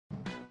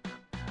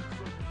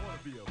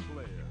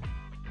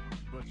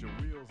your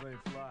wheels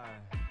ain't fly,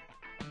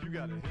 you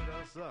gotta hit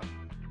us up to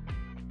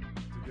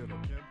get a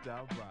pimped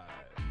out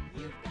ride.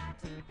 You've got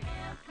to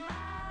pimp my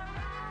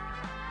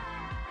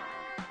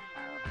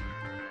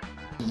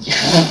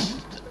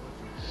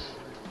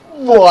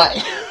ride.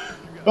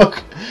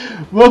 What?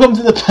 Welcome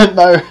to the Pimp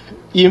My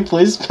Eoin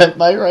Plays Pimp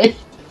My Ride.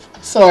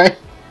 Sorry.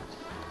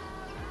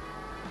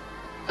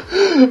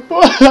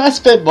 I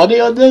spent money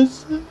on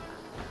this.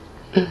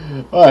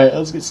 Alright,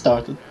 let's get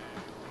started.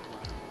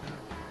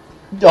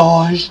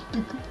 Oh,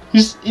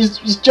 he's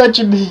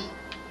judging me.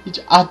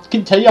 I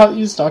can tell you how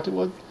you started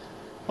one.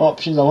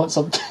 Options, I want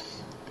something.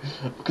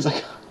 Because I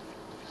can't.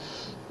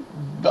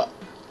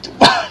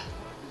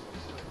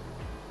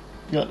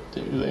 Gotta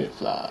do it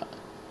flat.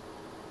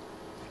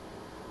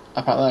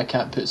 Apparently I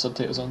can't put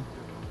subtitles on.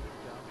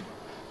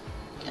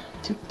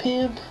 Got to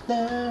pimp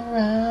the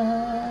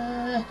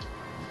ride.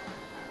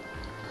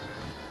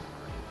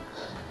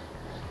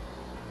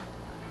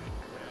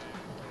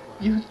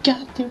 You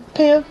got to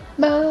pimp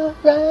my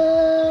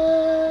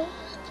ride.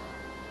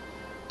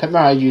 Pimp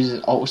my ride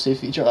uses autosave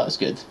feature, that's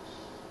good.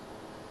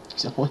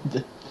 Because I wanted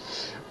to.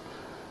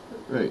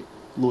 Right,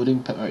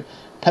 loading Pimp my ride.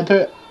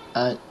 Pimper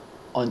and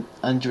on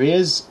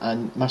Andrea's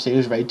and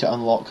Marcelo's ride to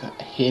unlock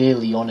Harry,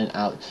 Leon and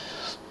Alex.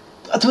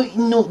 I don't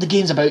even know what the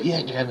game's about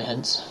yet, you give me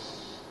hints.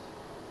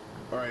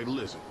 Alright,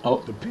 listen.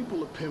 Oh. The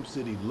people of Pimp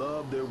City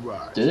love their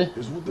rides. Do they?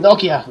 It's what they're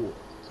Nokia. looking for.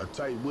 A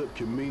tight whip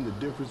can mean the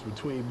difference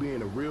between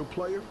being a real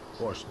player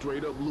or a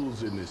straight up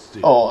loser in this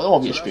city. Oh, I don't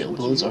want to be a So straight that's up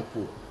what loser. you're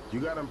here for. You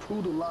gotta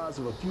improve the lives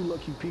of a few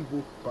lucky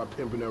people by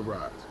pimping their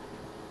rides.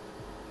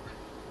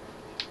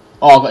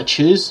 Oh, I've got to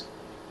choose.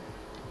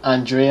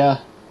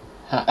 Andrea.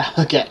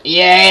 Look at,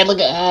 yeah, look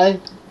at her.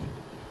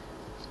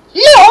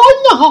 Yeah,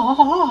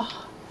 no.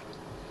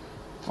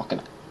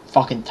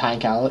 Fucking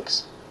tank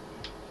Alex.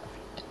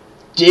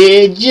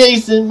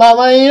 Jason, my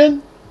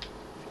man.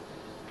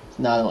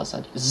 No, I don't want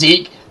to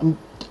Zeke.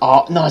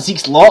 Oh, no,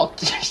 Zeke's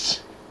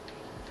locked.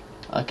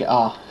 Okay,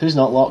 who's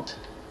not locked?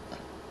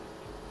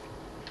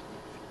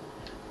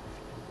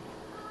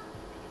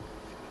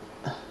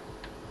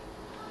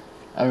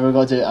 And we're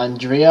going to do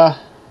Andrea.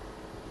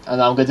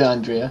 And I'm going to do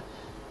Andrea.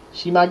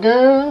 She my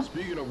girl.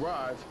 Speaking of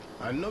rides,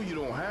 I know you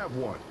don't have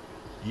one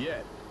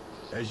yet.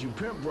 As you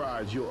pimp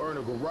rides, you'll earn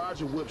a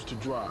garage of whips to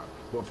drive.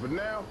 But for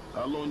now,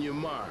 I'll loan you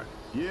mine.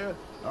 Yeah,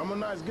 I'm a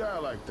nice guy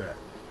like that.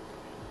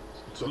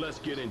 So let's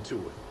get into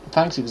it.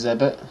 Thanks,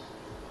 Exhibit.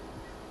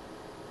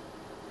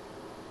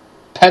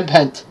 Pimp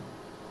hint.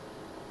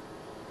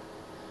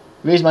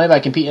 Raise money by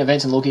competing in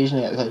events and location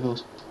at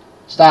collectibles.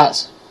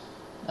 Stats.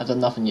 I've done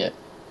nothing yet.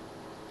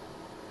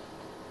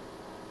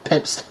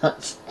 Pimp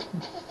stats.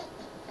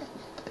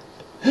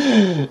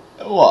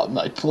 What am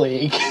I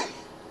playing?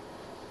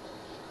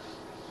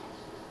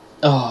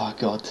 Oh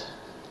god.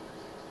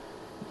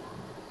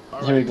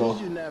 Here we go.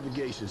 This is your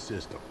navigation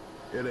system.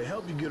 It'll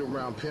help you get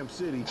around Pimp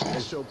City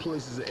and show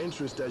places of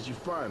interest as you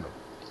find them.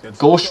 And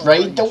Ghost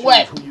Ride the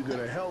Whip. Who you're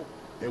gonna help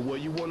and where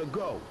you want to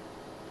go.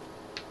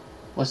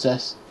 What's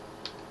this?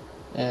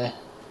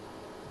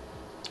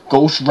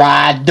 Ghost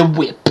Ride the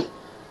Whip.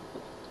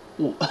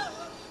 Ooh.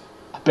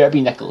 I better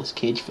be Nicolas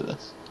Cage for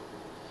this.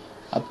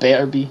 I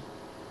better be.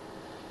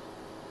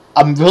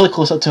 I'm really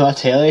close up to my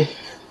telly,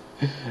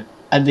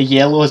 and the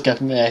yellow is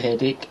giving me a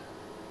headache.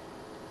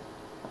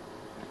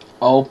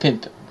 All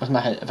pimp. What's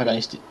my hint? If I got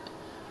any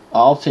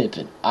all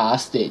pimping.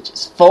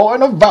 Stages 4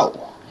 in a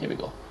row. Here we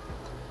go.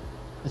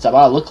 Is that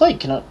what I look like?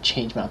 Can I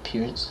change my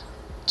appearance?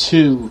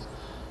 2,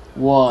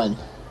 1.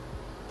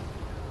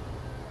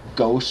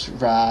 Ghost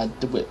Ride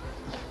the Whip.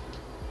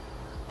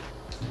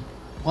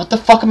 What the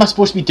fuck am I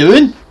supposed to be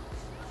doing?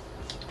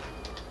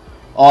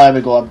 Oh, there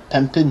we go. I'm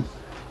pimping.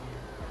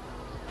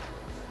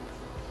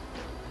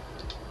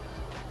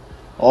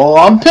 Oh,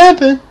 I'm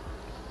pimping.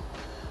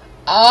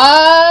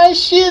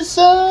 Shit,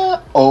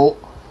 sir. Oh.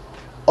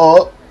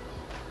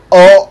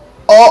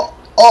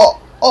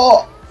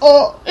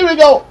 Here we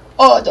go.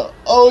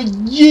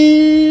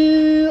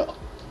 Yeah.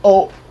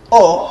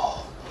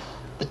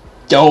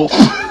 Dope.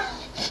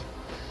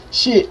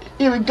 Shit.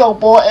 Here we go,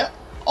 boy.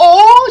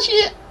 Oh,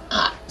 shit.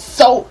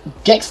 So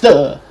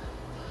gangster.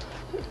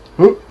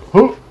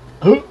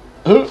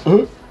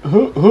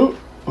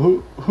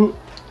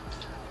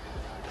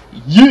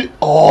 Yeah.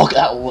 Oh, look at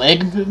that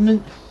leg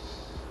movement.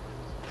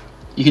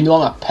 You can do on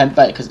my pimp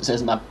bit because it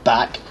says in my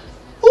back.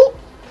 Oh,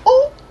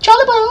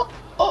 Charlie Brown.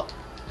 Oh,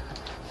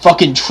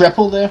 fucking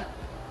triple there.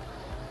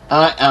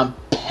 I am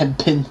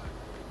pimping.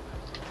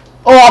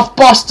 Oh, I've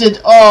busted.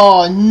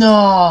 Oh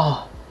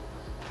no.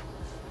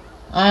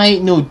 I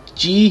ain't no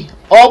G.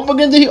 Oh, we're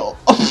gonna do.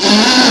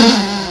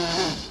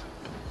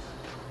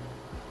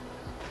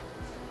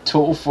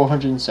 Total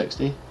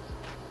 460.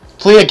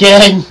 Play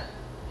again.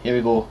 Here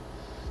we go.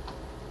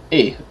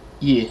 Hey,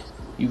 yeah,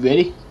 you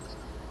ready?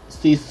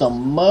 See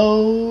some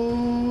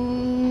moves.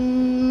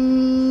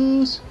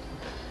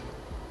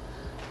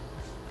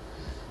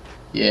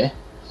 Yeah,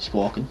 she's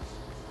walking.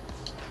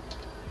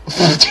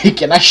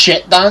 Taking a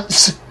shit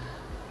dance.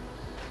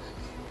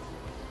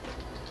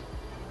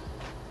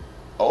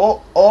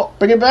 Oh,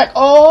 bring it back.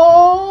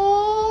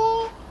 Oh,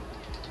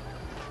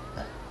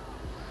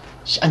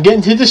 I'm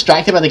getting too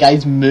distracted by the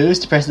guy's moves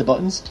to press the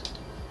buttons.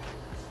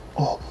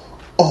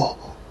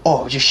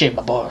 Oh, just shave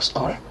my balls.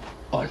 Oh,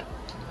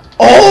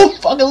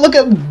 fucking look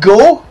at him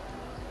go!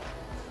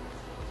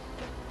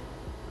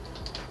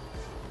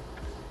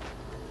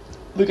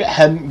 Look at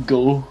him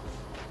go.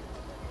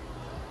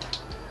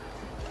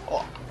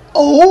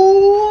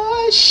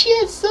 Oh,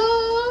 shit,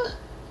 son!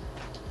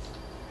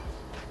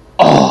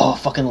 Oh,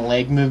 fucking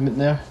leg movement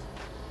there.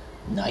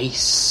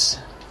 Nice.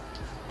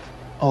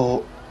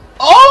 Oh,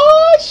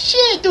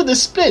 shit, dude, the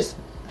splits.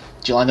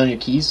 Did you land on your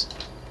keys?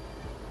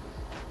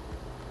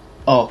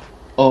 Oh,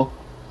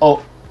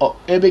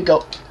 here we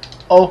go.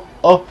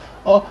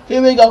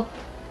 Here we go.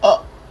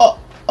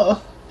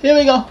 Here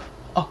we go.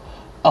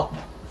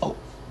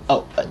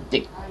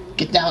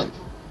 Get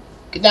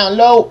down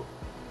low.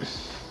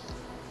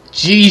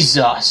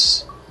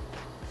 Jesus.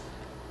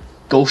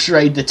 Ghost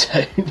ride the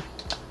town.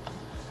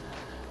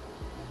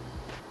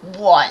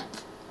 What?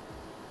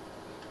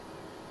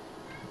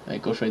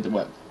 Right, ghost ride the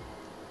whip.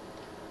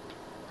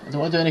 I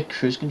don't want to do any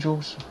cruise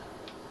controls.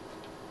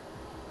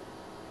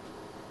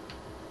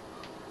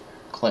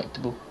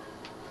 Collectible.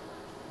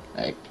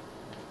 Right.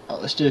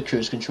 Let's do a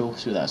cruise control,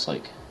 see what that's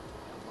like.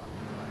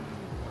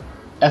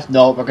 If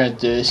not, we're going to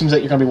do... It seems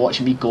like you're going to be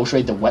watching me ghost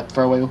ride the whip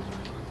for a while.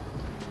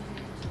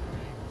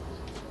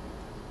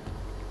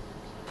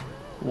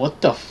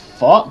 What the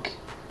fuck?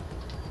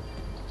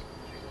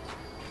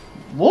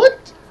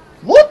 What?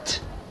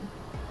 What?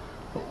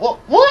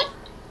 What?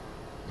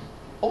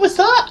 What was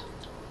that?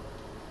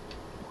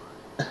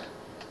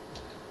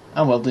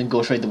 I'm well doing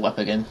ghost ride the whip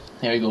again.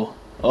 Here we go.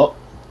 Oh,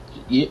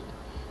 yeah.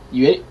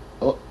 You ready?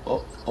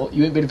 Oh,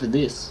 you ain't ready for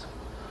this.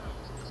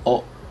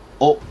 Oh,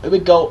 here we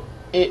go.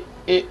 Here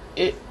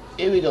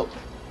we go.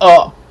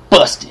 Oh,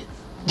 busted.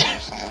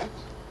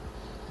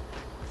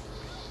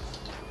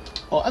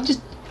 Oh, I'm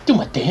just doing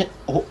my dance.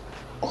 Oh,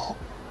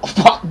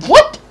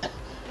 what?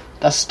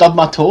 That stubbed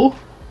my toe.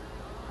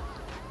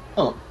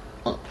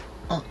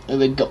 Here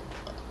we go.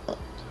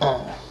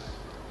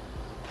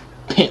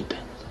 Pimp.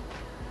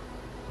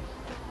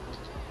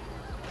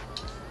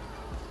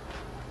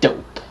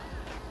 Dope.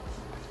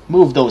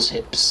 Move those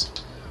hips,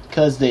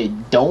 cause they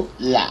don't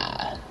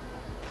lie.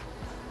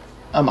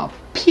 I'm a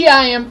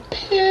Pimp.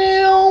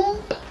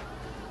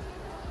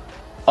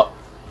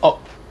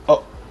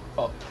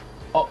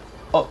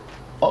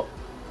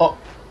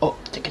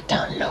 Take it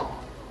down low.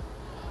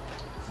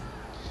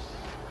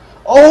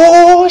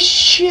 Oh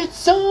shit,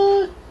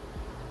 son.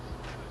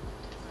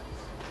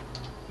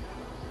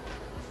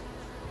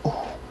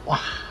 Oh wow.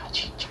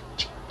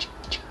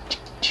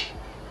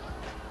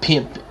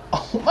 Pimp.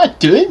 Oh, what am I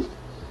doing?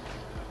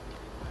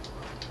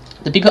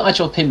 The people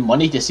actually pay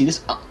money to see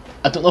this.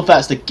 I don't know if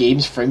that's the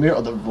game's firmware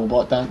or the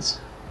robot dance.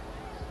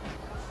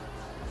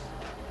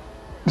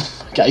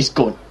 Guy's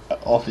going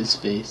off his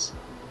face.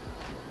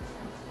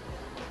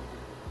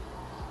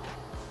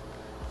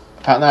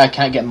 Apparently I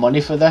can't get money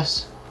for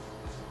this.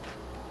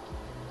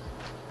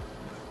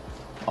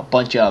 A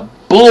bunch of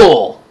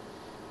bull!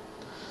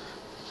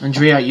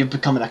 Andrea, you're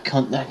becoming a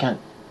cunt that can't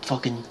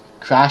fucking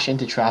crash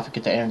into traffic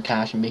to earn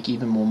cash and make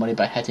even more money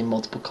by hitting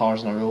multiple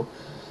cars in a row.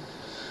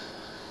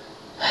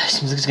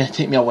 Seems like it's going to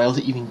take me a while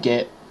to even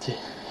get to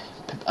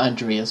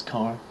Andrea's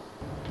car.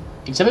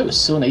 Exhibit was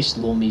so nice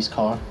to loan me his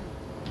car.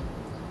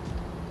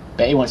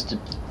 Bet he wants to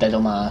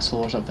diddle my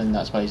asshole or something,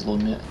 that's why he's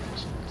loaning me it.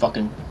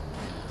 Fucking...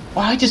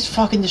 Why just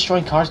fucking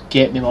destroying cars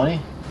get me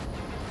money?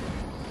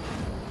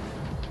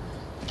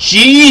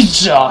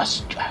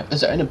 Jesus!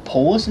 Is there any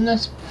Polish in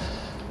this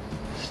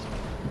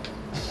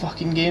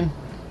fucking game?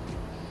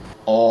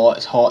 Oh,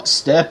 it's hot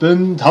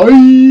stepping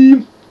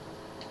time!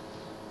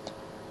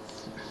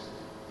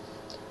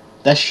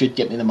 This should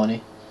get me the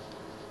money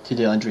to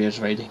do Andrea's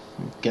riding.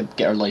 Get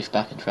her life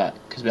back on track.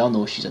 Because we all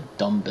know she's a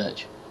dumb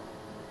bitch.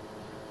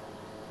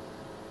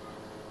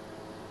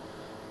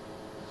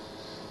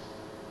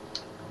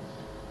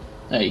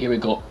 Alright, here we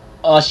go.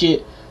 Oh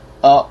shit.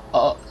 Oh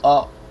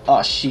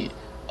shit.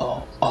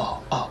 Oh.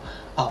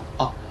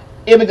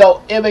 Here we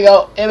go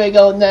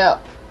now.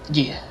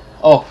 Yeah.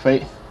 Oh,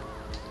 right.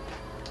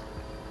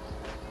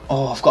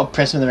 Oh, I've got to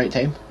press him at the right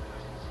time.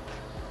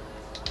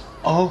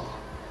 Oh.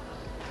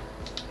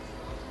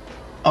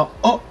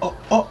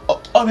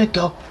 Here we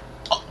go.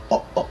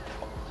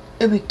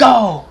 Here we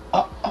go.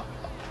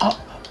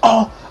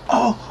 Oh,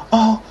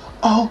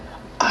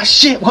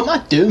 shit, what am I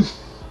doing?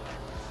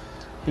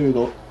 Here we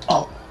go.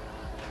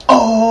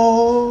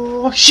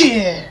 Oh,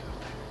 shit.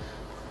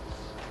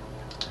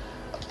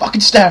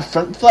 Fucking star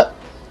front flip.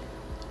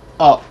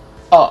 Ow.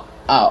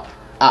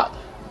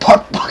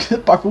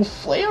 Purple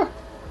flare?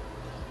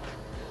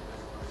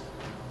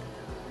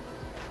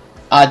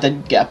 I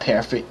didn't get a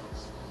perfect,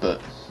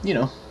 but, you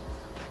know.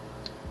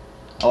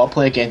 I'll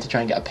play again to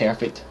try and get a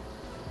perfect.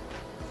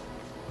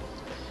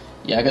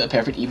 Yeah, I got the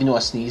perfect even though I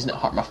sneezed and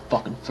it hurt my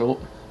fucking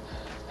throat.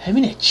 How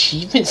many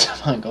achievements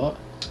have I got?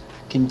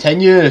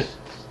 Continue.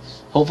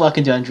 Hopefully I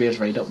can do Andrea's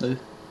ride up now.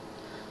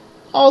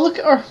 Oh, look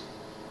at her.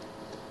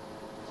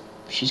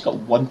 She's got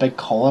one big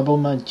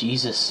collarbone, man.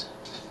 Jesus.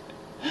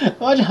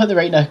 Imagine how they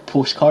write a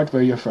postcard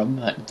where you're from.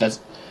 Like,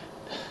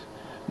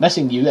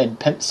 missing you in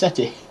Pimp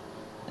City.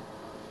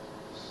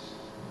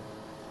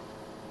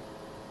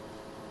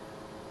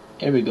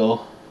 Here we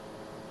go.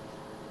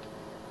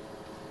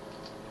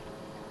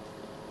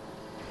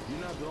 You're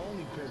not the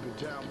only pimp in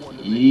town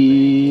wanting to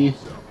Yeah.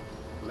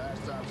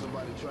 Last time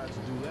somebody tried to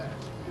do that,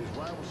 his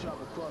rival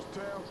shop across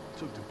town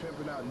took the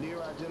pimping out near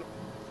identical.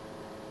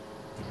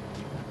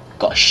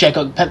 Got a shit,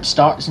 got Pimp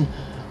starts and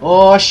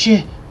oh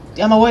shit,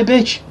 get my way,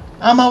 bitch,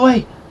 on my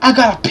way. I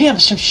gotta pimp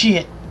some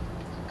shit.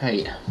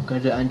 Right, I'm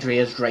gonna do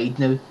Andrea's ride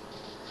now.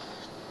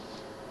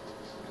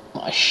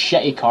 What a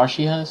shitty car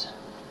she has.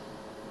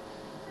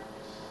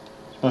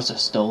 She must have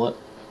stole it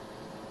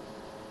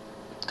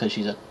because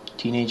she's a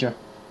teenager.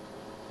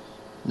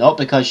 Not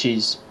because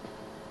she's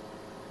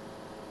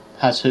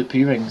has hoop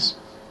earrings.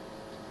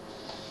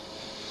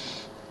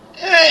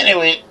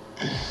 Anyway.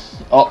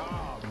 Oh.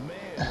 Oh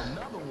man,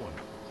 another one.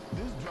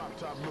 This drop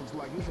top looks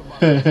like it's about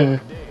to be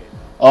dead.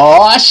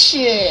 Oh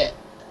shit!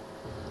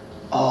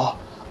 Oh,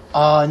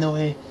 oh no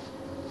way!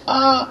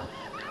 Ah!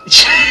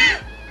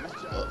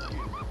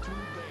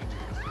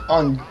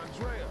 On.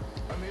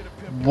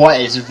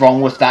 What is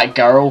wrong with that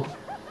girl?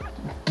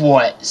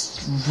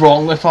 What's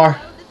wrong with her?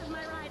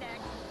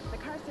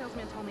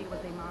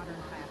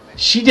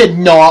 She did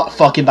not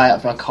fucking buy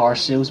it from a car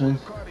salesman.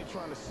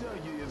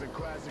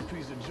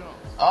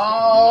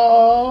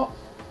 Oh.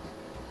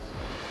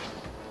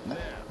 Now,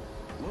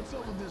 what's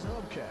up with this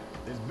hubcap?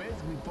 It's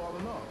basically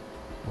falling off.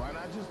 Why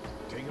not just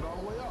take it all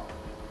the way off?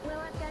 Well,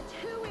 I've got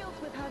 2 wheels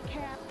with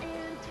hubcap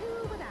and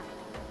 2 without.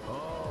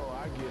 Oh,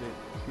 I get it.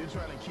 You're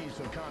trying to keep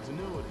some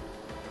continuity.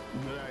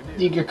 Good idea.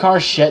 Dude, your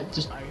car's shit.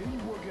 Just I hear you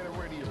work at a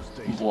radio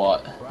station.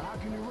 what? But how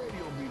can your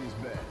radio be this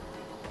bad?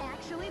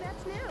 Actually,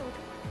 that's new.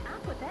 I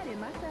put that in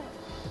myself.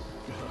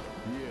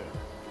 Yeah,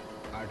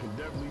 I can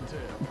definitely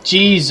tell.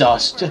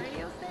 Jesus! For a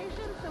radio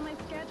station, so my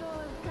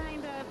schedule is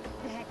kind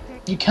of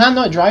hectic. You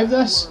cannot drive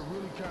this. Word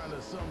really kind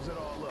of sums it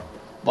all up.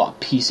 What a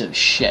piece of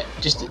shit!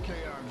 Just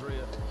Okay,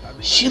 Andrea. I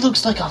think she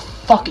looks like a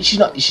fucking. She's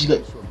not. She's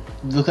got.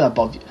 Look at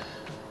above you.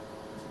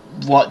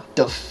 What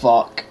the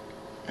fuck?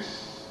 I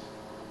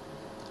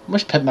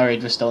wish Pimp My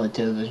Ride was still on the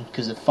television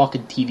because the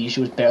fucking TV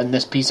show is better than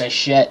this piece of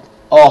shit.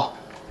 Oh.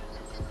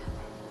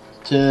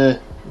 2,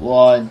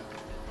 1,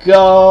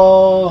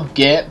 go!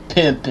 Get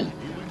pimpin'.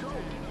 here we go.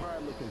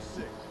 Ryan looking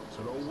sick,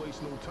 so don't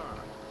waste no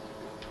time.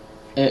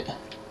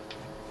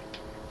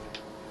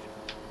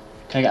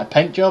 Can I get a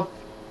paint job?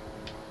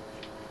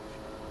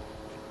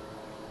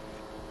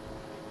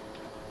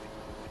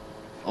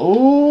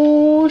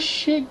 Oh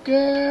shit,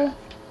 girl!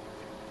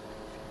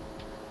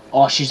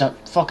 Oh, she's a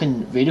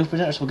fucking radio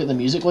presenter, so we'll get the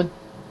music one.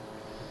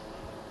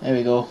 There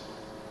we go.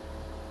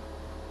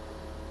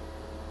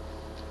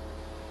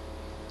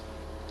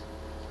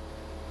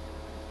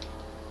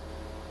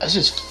 This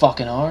is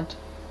fucking hard.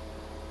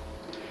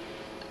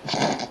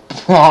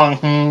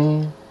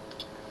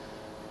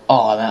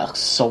 Oh, that looks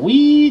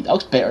sweet. That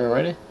looks better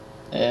already.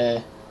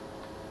 Where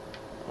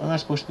am I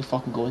supposed to be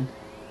fucking going?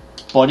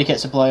 Body kit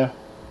supplier.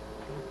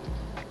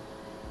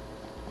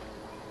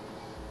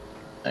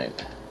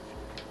 Right.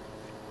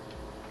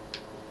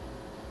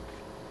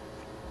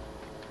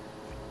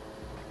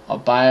 I'll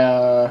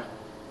buy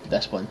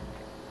this one.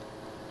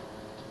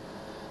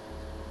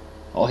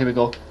 Oh, here we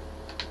go.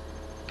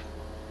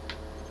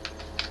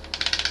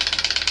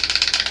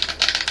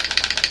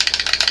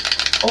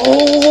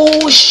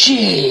 Oh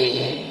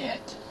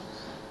shit!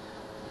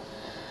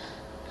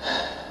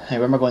 Hey,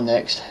 where am I going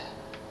next?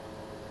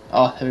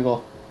 Oh, here we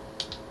go.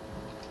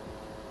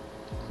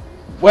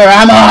 Where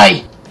am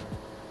I?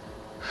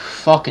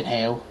 Fucking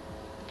hell.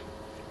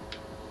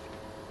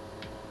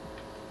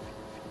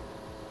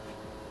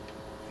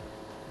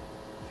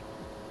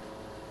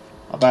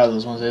 I'll buy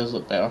those ones, those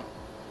look better.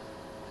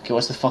 Okay,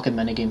 what's the fucking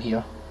minigame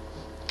here?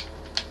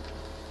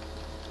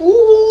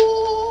 Ooh!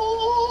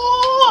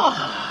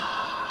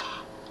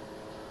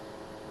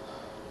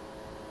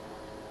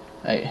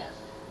 Right.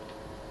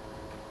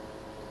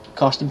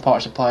 Custom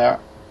part supplier.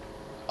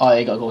 Oh,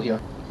 you gotta go here.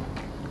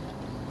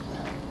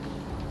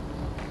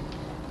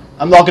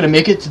 I'm not gonna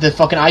make it to the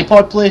fucking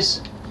iPod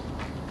place.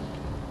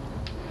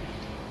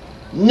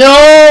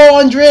 No!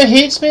 Andrea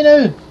hates me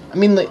now! I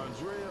mean, like.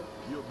 Andrea,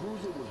 your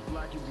bruiser was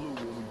black and blue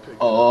when we picked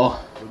Oh.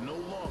 it, but no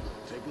longer.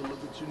 Take a look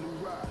at your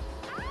new ride.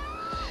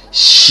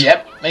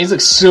 Shit! Mine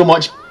looks so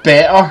much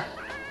better.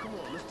 Come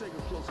on, let's take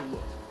a closer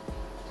look.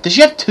 Does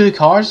she have 2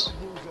 cars?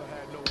 Bruiser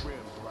had no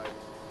rims, right?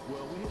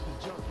 Well, we hit the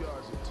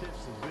junkyards and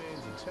tips and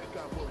bins and check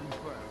out what we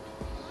found.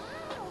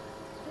 Wow,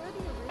 they're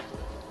the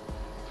original.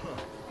 Huh.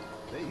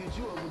 They hit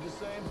you up with the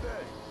same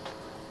thing.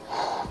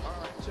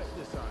 Alright, check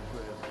this,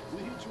 Andrea. We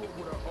hit you up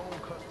with our own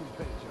custom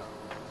paint job.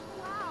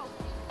 Wow,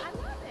 I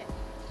love it.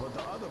 But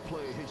the other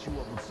player hit you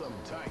up with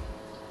something tight.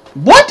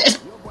 What is.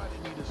 Your body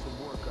needed some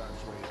work,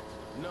 Andrea.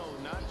 No,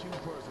 not you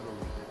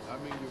personally. I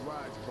mean your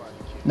ride's body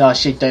kit. No,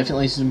 she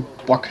definitely needs some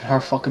work in her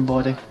fucking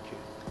body. Wow,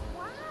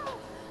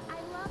 I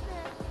love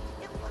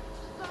it. It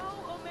looks so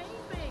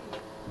amazing.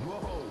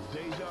 Whoa,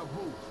 deja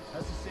vu.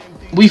 That's the same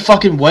thing. We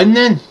fucking win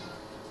then?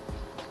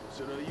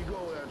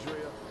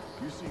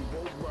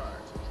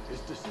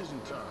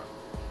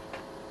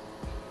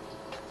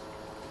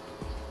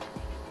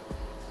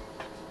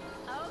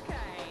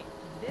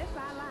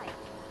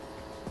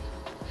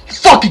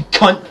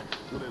 cunt.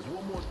 Well, there's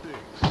one more thing.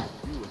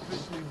 You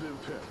officially been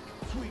Pimp.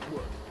 Sweet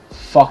work.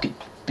 Fucking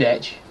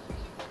bitch.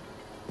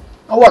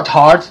 I worked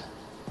hard.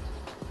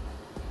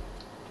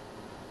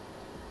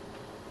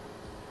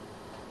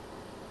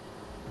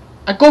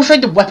 I go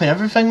straight to whipping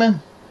everything,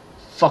 man.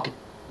 Fuck it.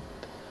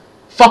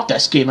 Fuck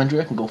this game,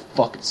 Andrew. I can go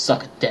fucking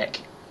suck a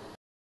dick.